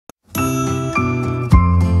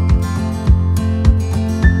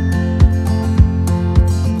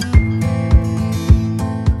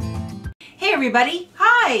everybody.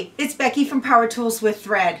 Hi, it's Becky from Power Tools with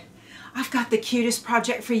Thread. I've got the cutest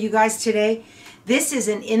project for you guys today. This is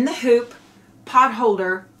an In the Hoop pot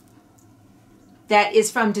holder that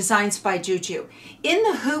is from Designs by JuJu. In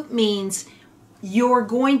the Hoop means you're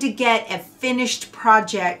going to get a finished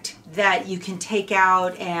project that you can take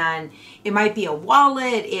out, and it might be a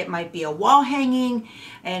wallet, it might be a wall hanging,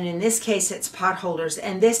 and in this case it's pot holders,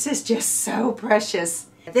 and this is just so precious.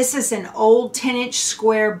 This is an old 10-inch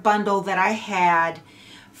square bundle that I had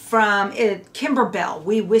from Kimberbell.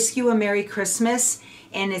 We Wish You a Merry Christmas,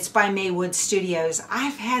 and it's by Maywood Studios.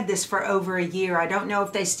 I've had this for over a year. I don't know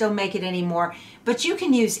if they still make it anymore, but you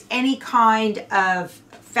can use any kind of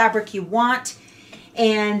fabric you want.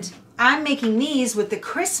 And I'm making these with the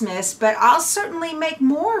Christmas, but I'll certainly make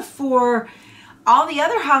more for all the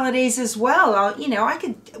other holidays as well.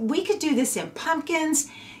 We could do this in pumpkins.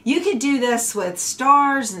 You could do this with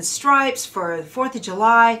stars and stripes for the 4th of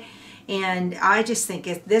July. And I just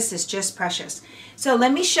think this is just precious. So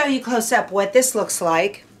let me show you close up what this looks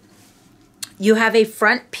like. You have a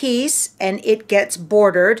front piece and it gets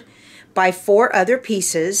bordered by 4 other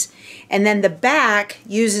pieces, and then the back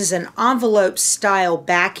uses an envelope style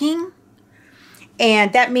backing,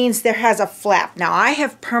 and that means there has a flap. Now I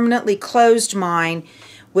have permanently closed mine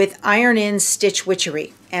with iron-in stitch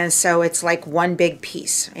witchery, and so it's like one big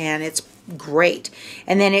piece, and it's great.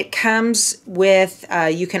 And then it comes with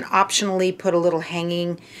you can optionally put a little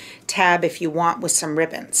hanging tab if you want with some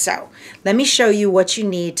ribbon. So let me show you what you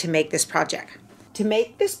need to make this project. To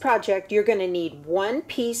make this project, you're going to need 1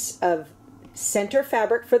 piece of center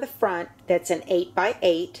fabric for the front that's an 8 by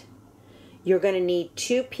 8. You're going to need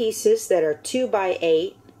 2 pieces that are 2 by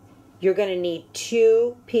 8. You're going to need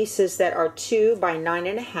 2 pieces that are 2 by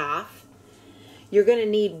 9.5. You're going to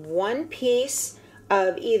need 1 piece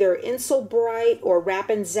of either Insulbrite or Wrap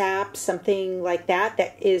and Zap, something like that,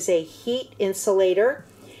 that is a heat insulator,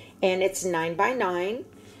 and it's 9 by 9.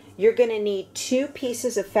 You're going to need 2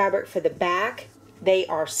 pieces of fabric for the back. They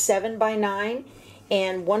are 7 by 9,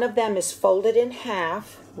 and one of them is folded in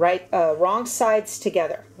half, right, wrong sides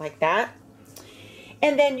together, like that.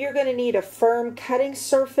 And then you're going to need a firm cutting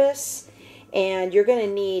surface, and you're going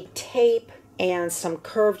to need tape and some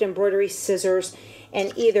curved embroidery scissors,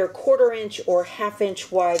 and either 1/4 inch or 1/2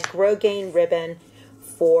 inch wide Grosgrain ribbon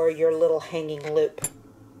for your little hanging loop.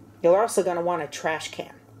 You're also going to want a trash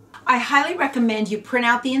can. I highly recommend you print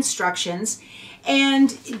out the instructions,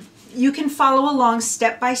 and you can follow along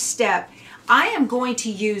step by step. I am going to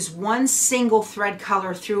use one single thread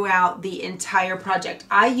color throughout the entire project.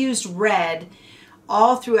 I used red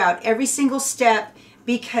all throughout every single step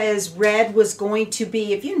because red was going to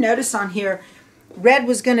be, if you notice on here, red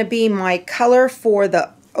was going to be my color for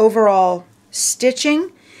the overall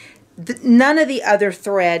stitching. None of the other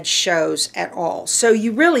thread shows at all. So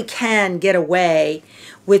you really can get away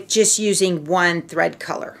with just using one thread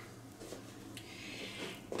color.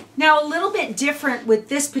 Now, a little bit different with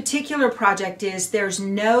this particular project is there's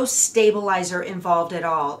no stabilizer involved at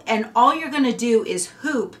all. And all you're going to do is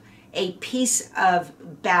hoop a piece of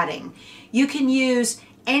batting. You can use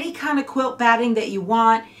any kind of quilt batting that you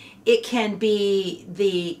want. It can be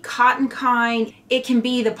the cotton kind. It can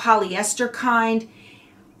be the polyester kind.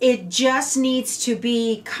 It just needs to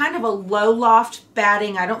be kind of a low loft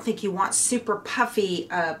batting. I don't think you want super puffy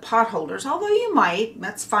pot holders, although you might.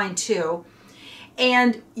 That's fine too.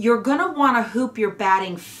 And you're going to want to hoop your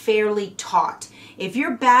batting fairly taut. If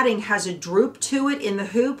your batting has a droop to it in the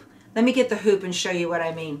hoop, let me get the hoop and show you what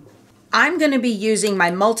I mean. I'm going to be using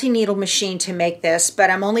my multi-needle machine to make this, but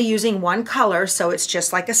I'm only using one color, so it's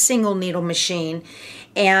just like a single needle machine.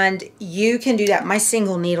 And you can do that. My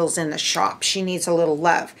single needle's in the shop. She needs a little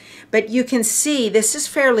love. But you can see this is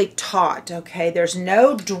fairly taut, okay? There's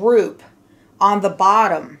no droop on the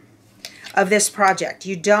bottom of this project.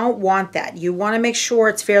 You don't want that. You want to make sure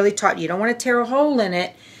it's fairly taut. You don't want to tear a hole in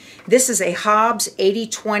it. This is a Hobbs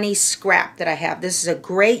 80/20 scrap that I have. This is a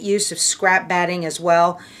great use of scrap batting as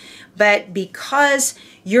well. But because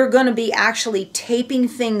you're going to be actually taping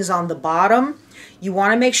things on the bottom, you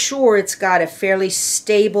want to make sure it's got a fairly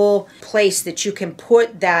stable place that you can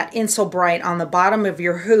put that Insulbrite on the bottom of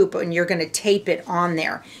your hoop, and you're going to tape it on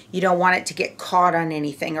there. You don't want it to get caught on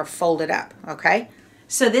anything or folded up, okay?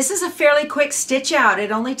 So this is a fairly quick stitch out.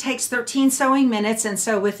 It only takes 13 sewing minutes, and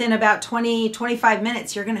so within about 20-25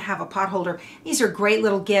 minutes, you're going to have a pot holder. These are great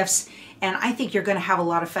little gifts, and I think you're going to have a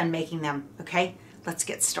lot of fun making them, okay? Let's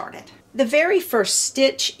get started. The very first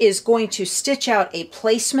stitch is going to stitch out a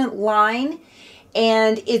placement line,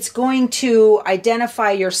 and it's going to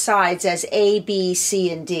identify your sides as A, B,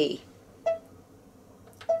 C, and D.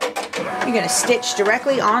 You're going to stitch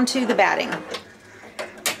directly onto the batting.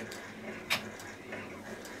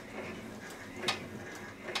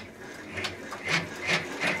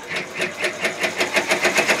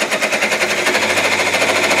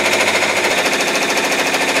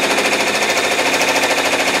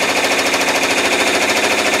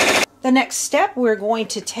 The next step, we're going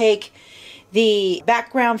to take the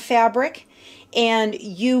background fabric, and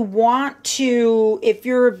you want to, if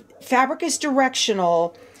your fabric is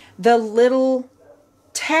directional, the little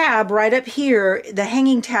tab right up here, the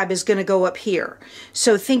hanging tab is going to go up here.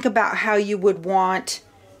 So think about how you would want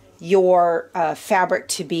your fabric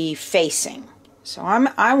to be facing. So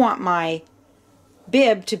I want my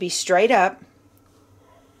bib to be straight up.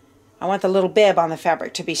 I want the little bib on the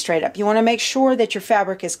fabric to be straight up. You want to make sure that your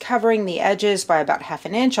fabric is covering the edges by about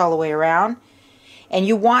 1/2 inch all the way around. And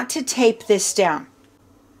you want to tape this down.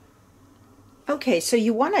 Okay, so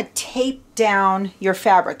you want to tape down your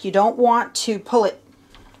fabric. You don't want to pull it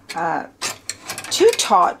too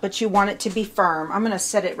taut, but you want it to be firm. I'm going to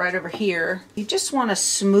set it right over here. You just want to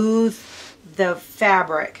smooth the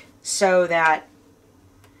fabric so that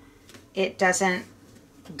it doesn't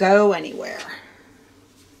go anywhere.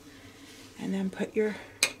 And then put your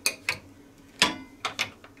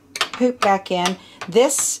hoop back in.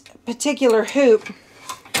 This particular hoop,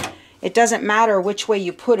 it doesn't matter which way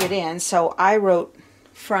you put it in, so I wrote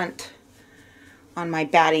front on my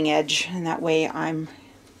batting edge, and that way I'm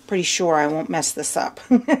pretty sure I won't mess this up.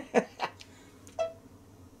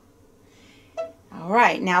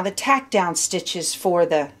 Alright, now the tack down stitches for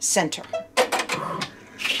the center.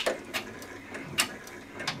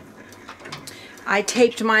 I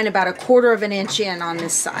taped mine about 1/4 inch in on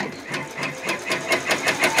this side.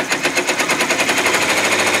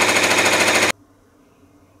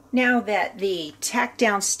 Now that the tack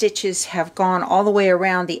down stitches have gone all the way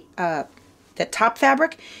around the top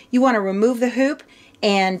fabric, you want to remove the hoop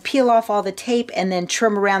and peel off all the tape and then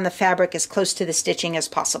trim around the fabric as close to the stitching as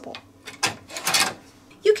possible.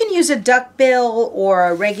 You can use a duck bill or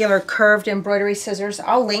a regular curved embroidery scissors.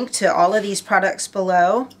 I'll link to all of these products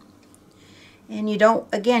below. And you don't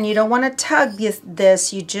want to tug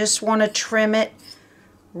this, you just want to trim it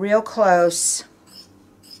real close.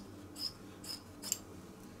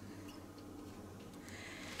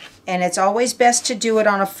 And it's always best to do it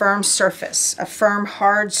on a firm surface, a firm,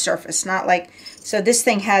 hard surface, not like, so this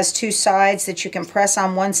thing has 2 sides that you can press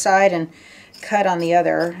on one side and cut on the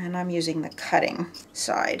other, and I'm using the cutting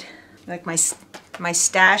side. Like my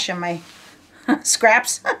stash and my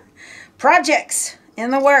scraps. Projects in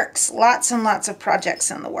the works, lots and lots of projects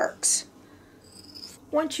in the works.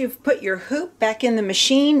 Once you've put your hoop back in the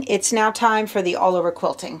machine, it's now time for the all-over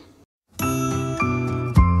quilting.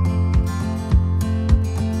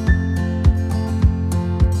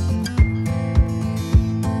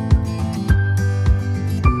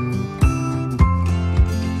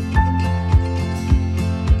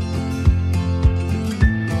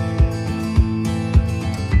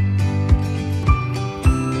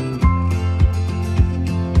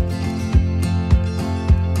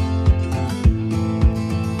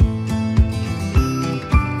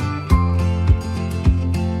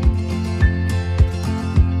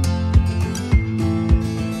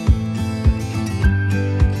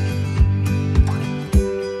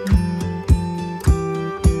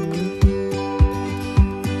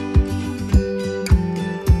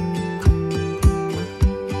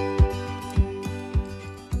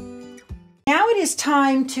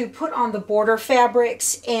 Time to put on the border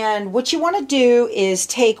fabrics, and what you want to do is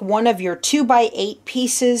take one of your 2x8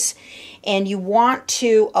 pieces and you want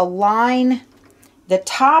to align the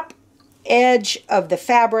top edge of the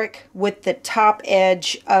fabric with the top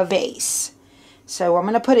edge of base. So I'm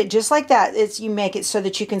going to put it just like that. You make it so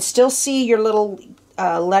that you can still see your little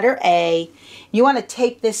letter A. You want to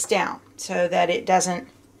tape this down so that it doesn't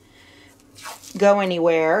go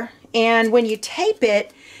anywhere. And when you tape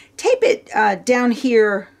it down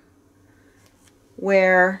here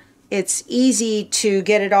where it's easy to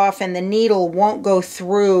get it off and the needle won't go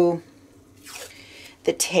through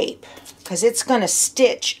the tape because it's going to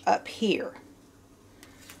stitch up here.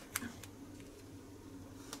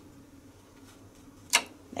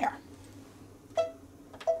 There.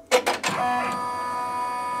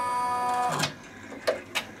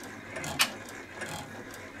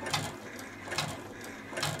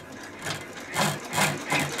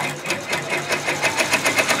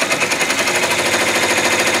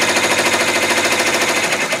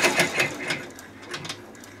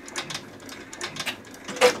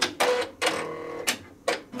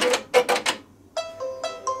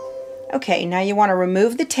 Okay, now you want to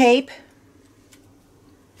remove the tape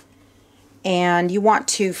and you want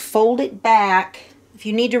to fold it back. If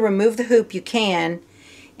you need to remove the hoop, you can,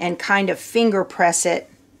 and kind of finger press it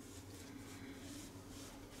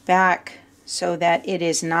back so that it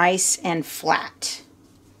is nice and flat.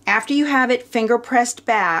 After you have it finger pressed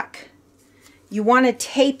back, you want to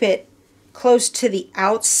tape it close to the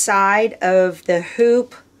outside of the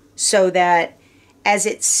hoop so that as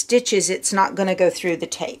it stitches, it's not going to go through the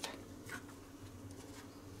tape.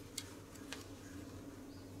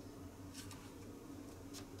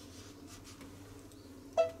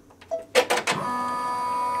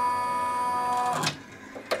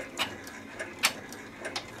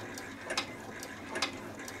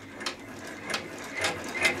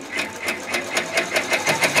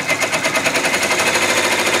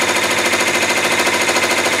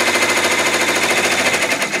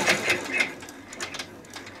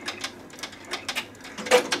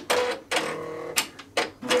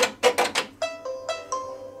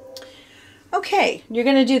 Okay, you're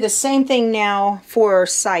going to do the same thing now for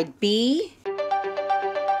side B.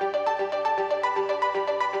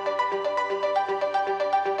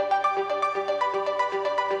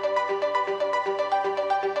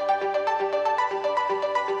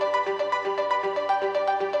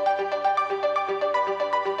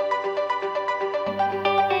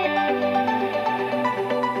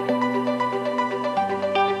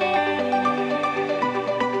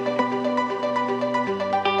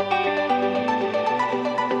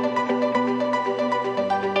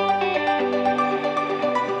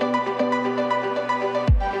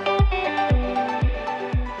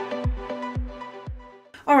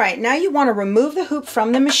 Alright, now you want to remove the hoop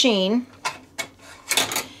from the machine,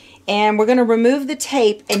 and we're going to remove the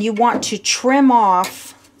tape, and you want to trim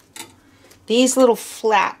off these little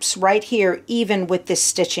flaps right here even with this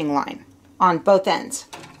stitching line on both ends.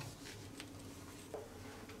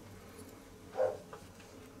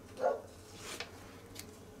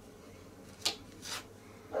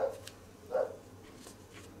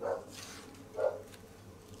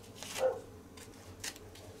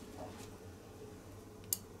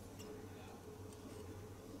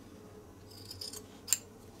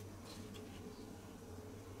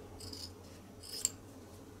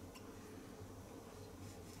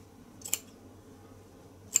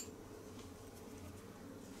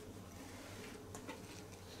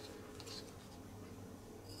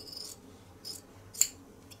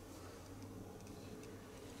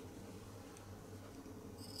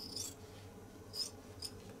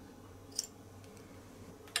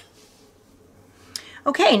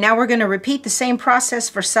 Okay, now we're going to repeat the same process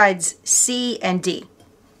for sides C and D.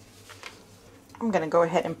 I'm going to go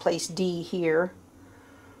ahead and place D here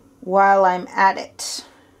while I'm at it.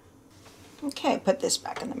 Okay, put this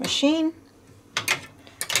back in the machine.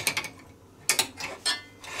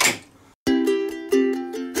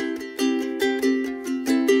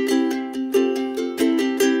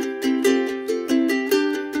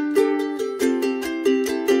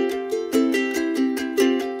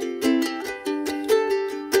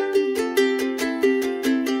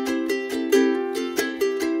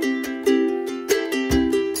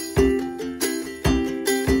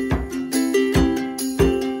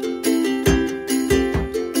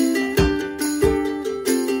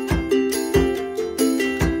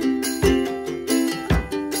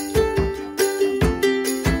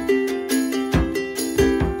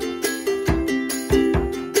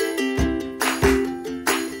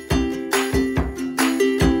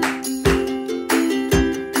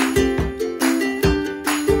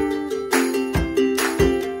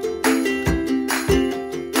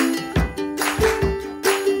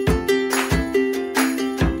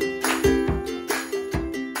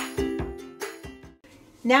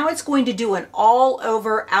 Now it's going to do an all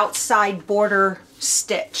over outside border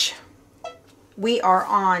stitch. We are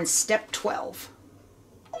on step 12.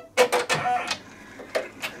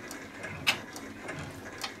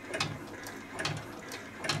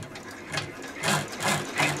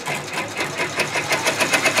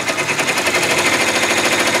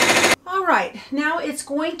 All right, now it's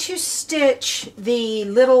going to stitch the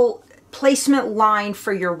little placement line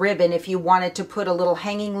for your ribbon if you wanted to put a little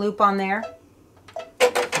hanging loop on there.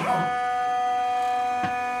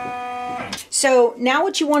 So now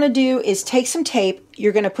what you want to do is take some tape.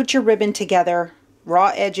 You're going to put your ribbon together,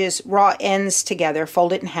 raw edges, raw ends together,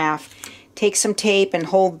 fold it in half. Take some tape and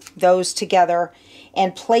hold those together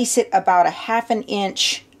and place it about a ½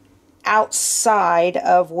 inch outside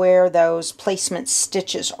of where those placement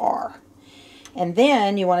stitches are. And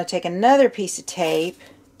then you want to take another piece of tape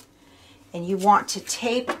and you want to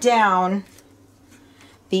tape down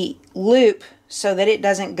the loop so that it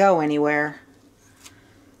doesn't go anywhere.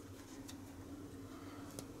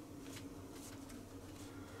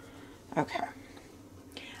 Okay.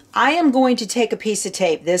 I am going to take a piece of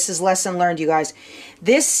tape. This is lesson learned, you guys.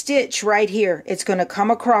 This stitch right here, it's going to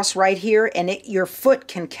come across right here, and your foot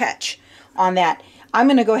can catch on that. I'm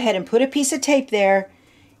going to go ahead and put a piece of tape there,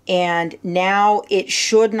 and now it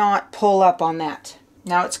should not pull up on that.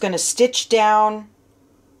 Now it's going to stitch down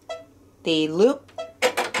the loop.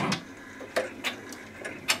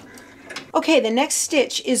 Okay, the next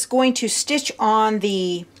stitch is going to stitch on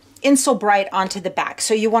the insole bright onto the back.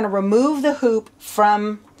 So you want to remove the hoop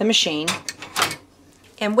from the machine.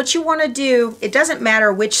 And what you want to do, it doesn't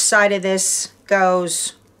matter which side of this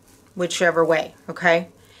goes whichever way, okay?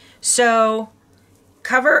 So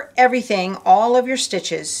cover everything, all of your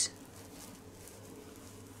stitches.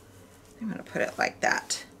 I'm going to put it like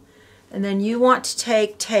that. And then you want to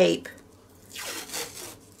take tape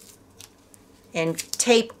and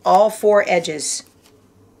tape all 4 edges.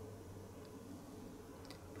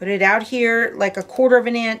 Put it out here like 1/4 of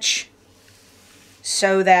an inch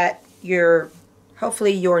so that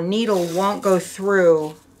hopefully your needle won't go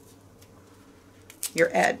through your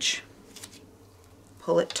edge.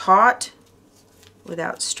 Pull it taut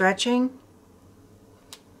without stretching.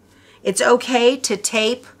 It's okay to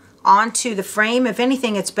tape onto the frame. If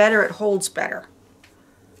anything, it's better, it holds better.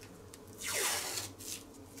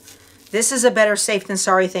 This is a better safe than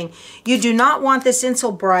sorry thing. You do not want this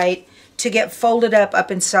insole bright to get folded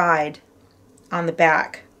up inside on the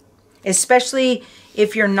back, especially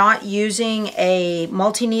if you're not using a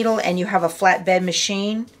multi-needle and you have a flatbed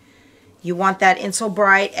machine. You want that insole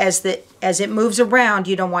bright as it moves around,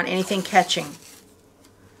 you don't want anything catching.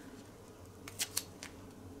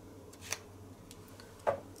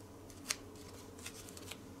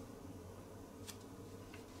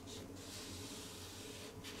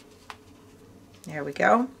 There we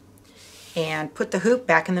go. And put the hoop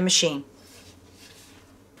back in the machine.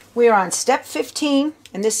 We are on step 15,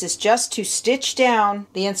 and this is just to stitch down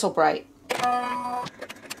the insole bright.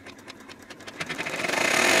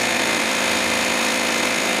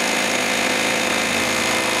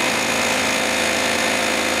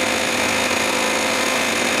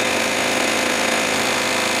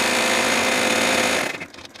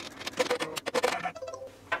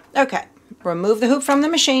 Okay, remove the hoop from the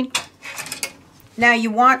machine. Now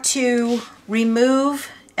you want to remove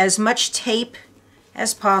as much tape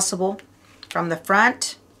as possible from the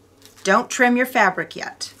front. Don't trim your fabric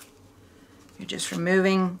yet. You're just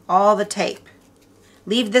removing all the tape.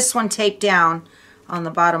 Leave this one taped down on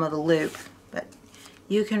the bottom of the loop, but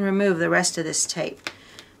you can remove the rest of this tape.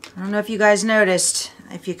 I don't know if you guys noticed,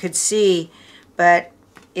 if you could see, but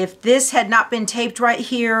if this had not been taped right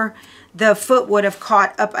here, the foot would have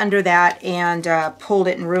caught up under that and pulled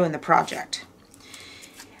it and ruined the project.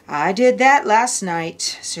 I did that last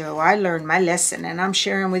night, so I learned my lesson, and I'm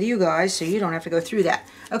sharing with you guys so you don't have to go through that.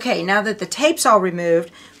 Okay, now that the tape's all removed,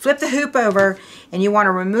 flip the hoop over, and you want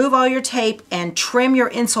to remove all your tape and trim your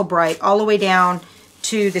insole bright all the way down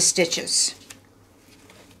to the stitches.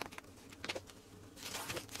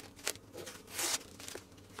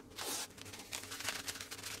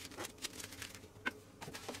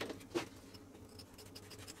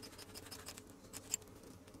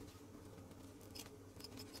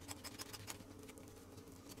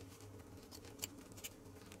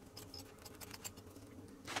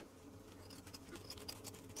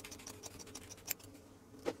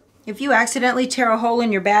 If you accidentally tear a hole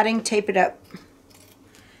in your batting, tape it up.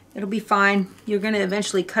 It'll be fine. You're going to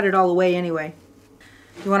eventually cut it all away anyway.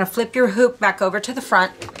 You want to flip your hoop back over to the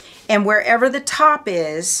front, and wherever the top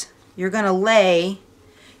is, you're going to lay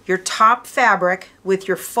your top fabric with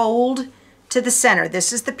your fold to the center.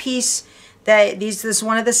 This is the piece that, this is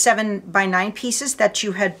one of the 7x9 pieces that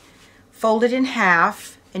you had folded in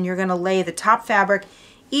half, and you're going to lay the top fabric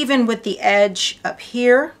even with the edge up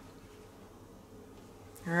here.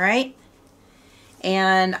 All right,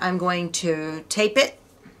 and I'm going to tape it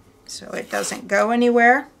so it doesn't go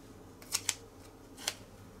anywhere.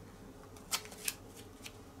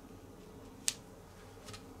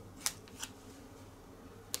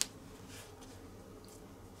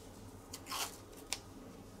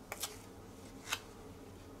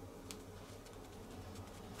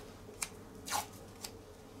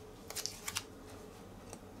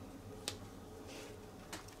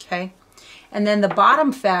 Okay. And then the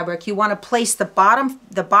bottom fabric, you want to place the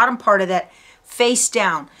bottom part of that face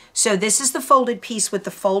down. So this is the folded piece with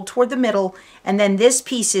the fold toward the middle, and then this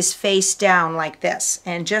piece is face down like this.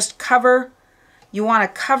 And just cover, you want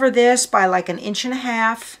to cover this by like 1.5 inches.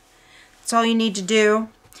 That's all you need to do.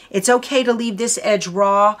 It's okay to leave this edge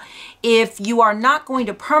raw. If you are not going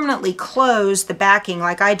to permanently close the backing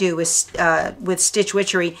like I do with Stitch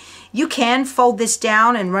Witchery, you can fold this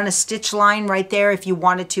down and run a stitch line right there if you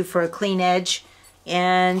wanted to for a clean edge.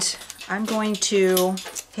 And I'm going to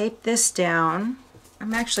tape this down.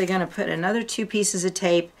 I'm actually going to put another 2 pieces of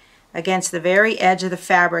tape against the very edge of the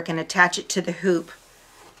fabric and attach it to the hoop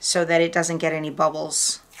so that it doesn't get any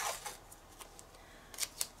bubbles.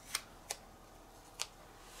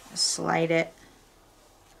 Just slide it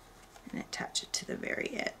and attach it to the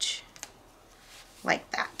very edge.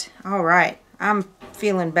 Like that. All right, I'm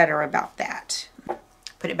feeling better about that.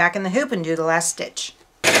 Put it back in the hoop and do the last stitch.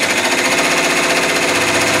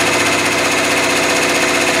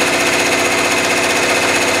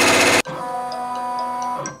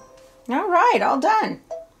 All right, all done.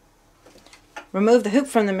 Remove the hoop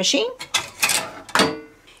from the machine.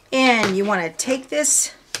 And you want to take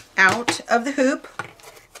this out of the hoop.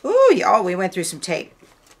 Ooh, oh, we went through some tape.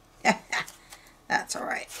 That's all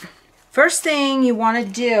right. First thing you want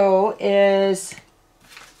to do is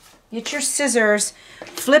get your scissors,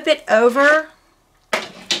 flip it over,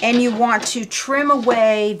 and you want to trim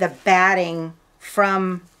away the batting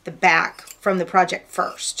from the back from the project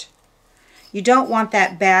first. You don't want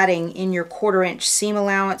that batting in your 1/4" seam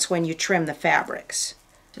allowance when you trim the fabrics.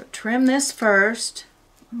 So trim this first.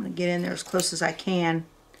 I'm going to get in there as close as I can.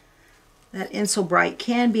 That Embroidery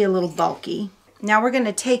can be a little bulky. Now we're going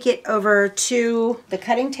to take it over to the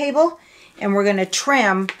cutting table and we're going to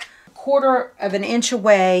trim 1/4 inch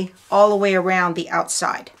away all the way around the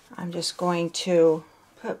outside. I'm just going to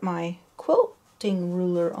put my quilting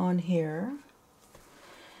ruler on here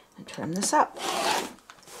and trim this up.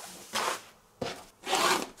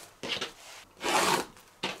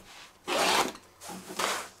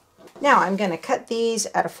 Now I'm going to cut these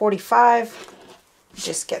at a 45. It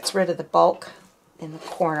just gets rid of the bulk in the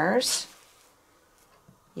corners.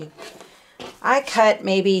 I cut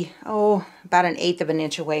maybe, about 1/8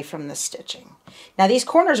 inch away from the stitching. Now these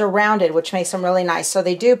corners are rounded, which makes them really nice, so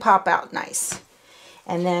they do pop out nice.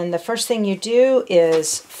 And then the first thing you do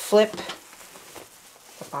is flip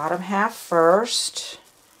the bottom half first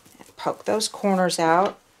and poke those corners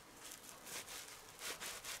out.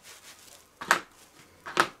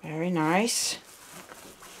 Very nice.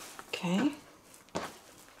 Okay.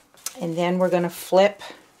 And then we're going to flip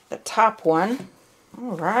the top one.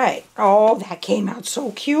 All right. Oh, that came out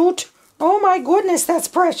so cute. Oh my goodness, that's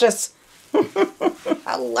precious.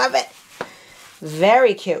 I love it.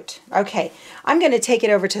 Very cute. Okay, I'm going to take it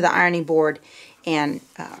over to the ironing board and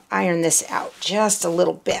iron this out just a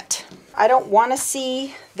little bit. I don't want to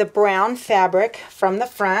see the brown fabric from the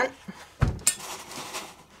front.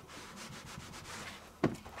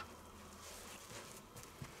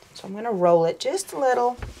 So I'm going to roll it just a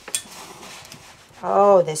little.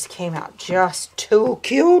 Oh, this came out just too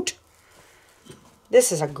cute.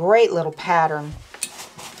 This is a great little pattern.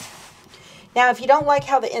 Now, if you don't like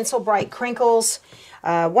how the Embroidery crinkles,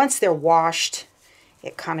 once they're washed,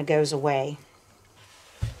 it kind of goes away.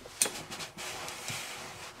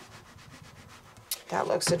 That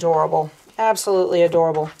looks adorable. Absolutely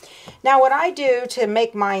adorable. Now, what I do to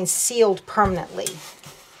make mine sealed permanently, let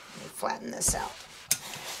me flatten this out,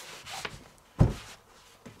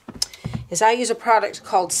 is I use a product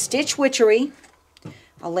called Stitch Witchery.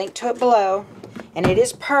 I'll link to it below. And it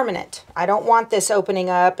is permanent. I don't want this opening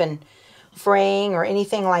up and fraying or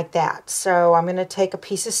anything like that. So I'm going to take a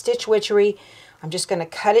piece of Stitch Witchery. I'm just going to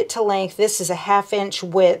cut it to length. This is a 1/2 inch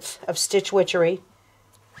width of Stitch Witchery.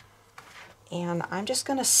 And I'm just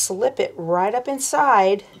going to slip it right up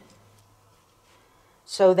inside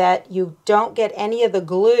so that you don't get any of the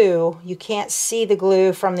glue. You can't see the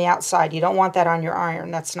glue from the outside. You don't want that on your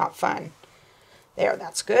iron. That's not fun. There,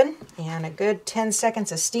 that's good. And a good 10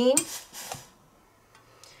 seconds of steam.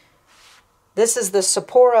 This is the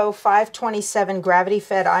Sapporo 527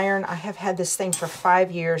 gravity-fed iron. I have had this thing for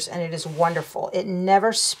 5 years, and it is wonderful. It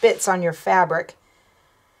never spits on your fabric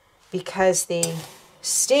because the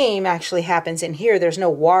steam actually happens in here. There's no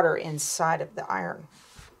water inside of the iron.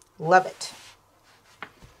 Love it.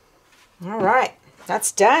 All right,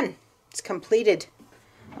 that's done. It's completed.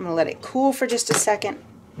 I'm going to let it cool for just a second.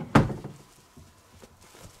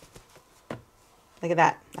 Look at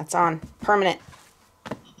that. That's on. Permanent.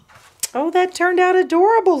 Oh, that turned out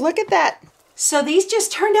adorable. Look at that. So these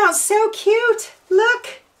just turned out so cute.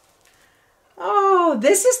 Look. Oh,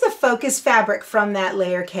 this is the focus fabric from that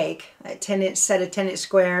layer cake. That 10-inch set of 10-inch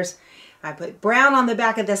squares. I put brown on the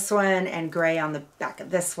back of this one and gray on the back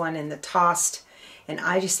of this one in the tossed. And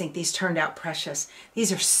I just think these turned out precious.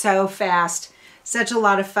 These are so fast. Such a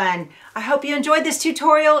lot of fun. I hope you enjoyed this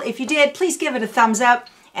tutorial. If you did, please give it a thumbs up.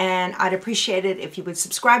 And I'd appreciate it if you would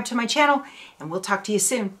subscribe to my channel. And we'll talk to you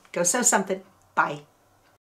soon. Go sew something. Bye.